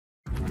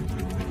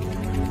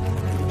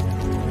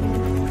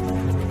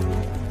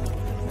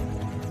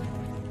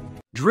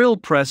Drill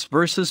press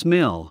versus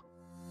mill.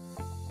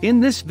 In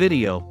this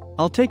video,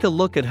 I'll take a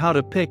look at how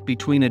to pick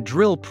between a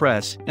drill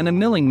press and a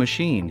milling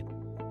machine.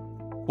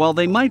 While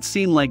they might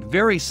seem like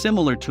very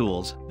similar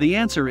tools, the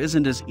answer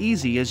isn't as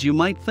easy as you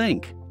might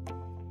think.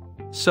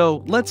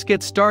 So, let's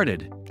get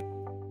started.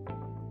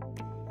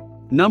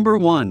 Number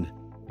 1.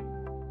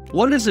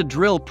 What is a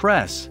drill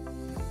press?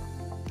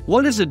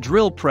 What is a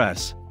drill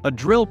press? A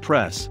drill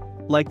press,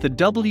 like the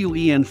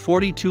WEN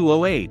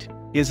 4208,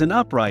 is an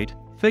upright,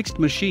 fixed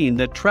machine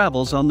that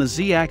travels on the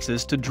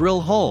Z-axis to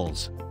drill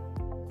holes.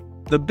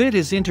 The bit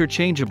is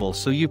interchangeable,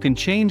 so you can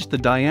change the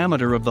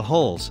diameter of the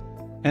holes,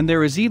 and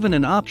there is even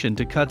an option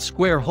to cut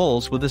square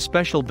holes with a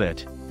special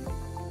bit.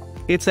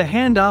 It's a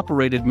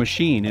hand-operated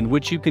machine in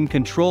which you can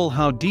control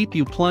how deep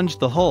you plunge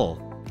the hole,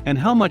 and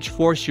how much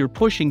force you're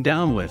pushing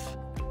down with.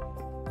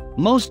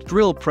 Most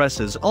drill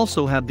presses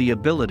also have the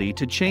ability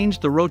to change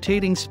the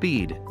rotating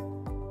speed.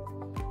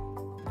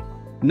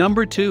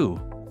 Number 2.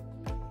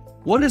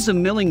 What is a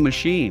milling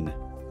machine?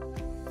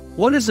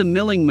 What is a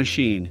milling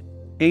machine?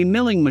 A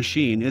milling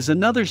machine is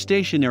another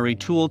stationary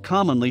tool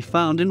commonly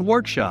found in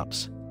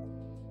workshops.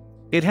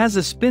 It has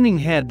a spinning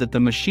head that the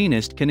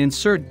machinist can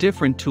insert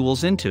different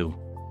tools into.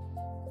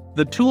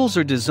 The tools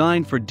are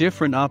designed for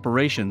different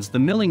operations the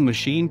milling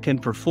machine can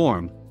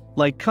perform,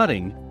 like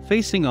cutting,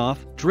 facing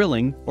off,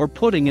 drilling, or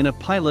putting in a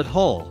pilot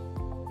hole.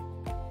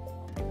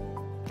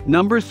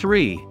 Number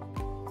 3.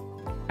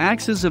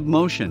 Axis of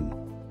motion.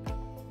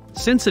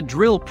 Since a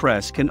drill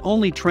press can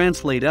only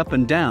translate up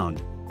and down,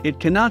 it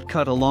cannot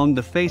cut along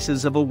the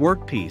faces of a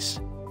workpiece.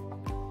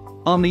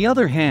 On the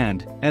other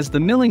hand, as the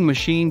milling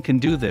machine can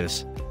do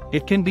this,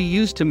 it can be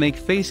used to make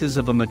faces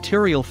of a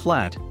material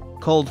flat,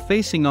 called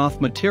facing off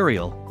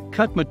material,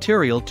 cut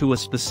material to a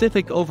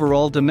specific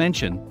overall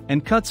dimension,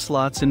 and cut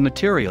slots in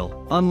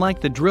material,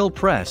 unlike the drill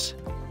press.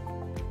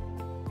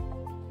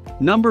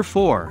 Number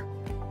 4.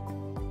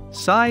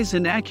 Size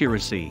and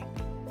accuracy.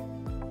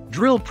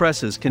 Drill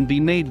presses can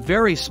be made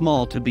very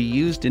small to be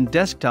used in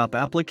desktop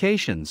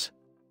applications.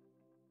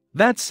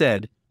 That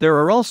said, there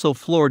are also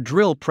floor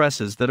drill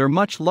presses that are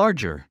much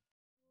larger.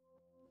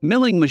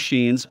 Milling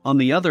machines, on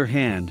the other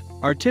hand,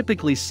 are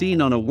typically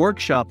seen on a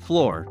workshop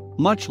floor,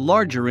 much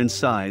larger in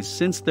size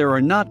since there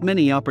are not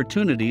many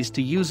opportunities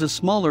to use a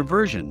smaller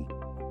version.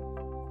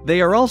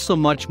 They are also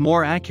much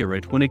more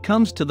accurate when it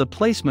comes to the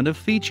placement of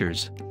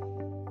features.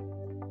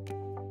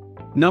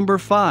 Number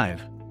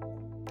 5.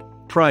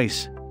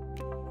 Price.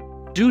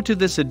 Due to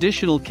this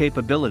additional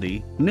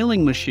capability,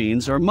 milling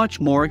machines are much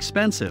more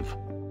expensive.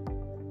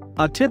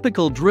 A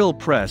typical drill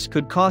press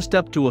could cost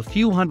up to a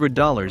few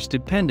 $100s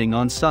depending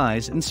on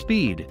size and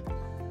speed.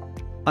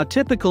 A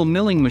typical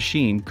milling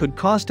machine could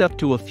cost up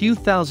to a few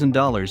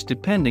 $1,000s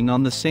depending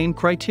on the same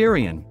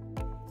criterion.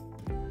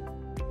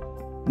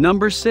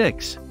 Number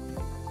 6.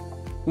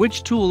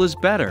 Which tool is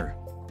better?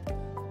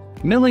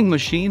 Milling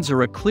machines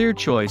are a clear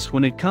choice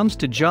when it comes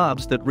to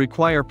jobs that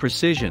require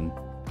precision,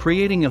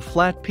 creating a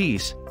flat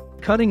piece,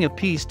 cutting a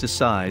piece to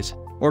size,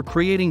 or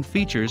creating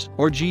features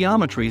or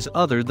geometries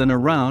other than a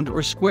round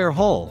or square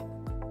hole.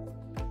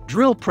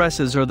 Drill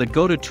presses are the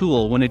go-to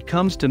tool when it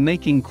comes to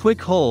making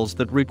quick holes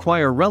that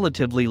require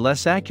relatively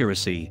less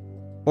accuracy,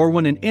 or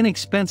when an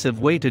inexpensive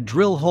way to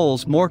drill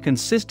holes more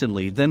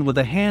consistently than with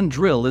a hand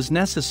drill is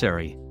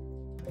necessary.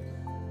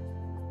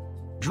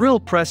 Drill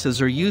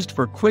presses are used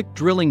for quick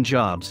drilling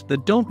jobs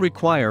that don't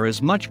require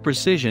as much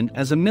precision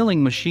as a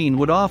milling machine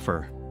would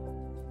offer.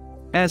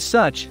 As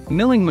such,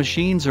 milling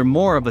machines are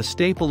more of a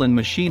staple in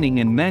machining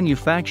and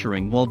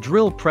manufacturing, while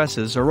drill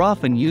presses are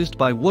often used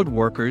by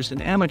woodworkers and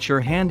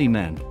amateur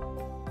handymen.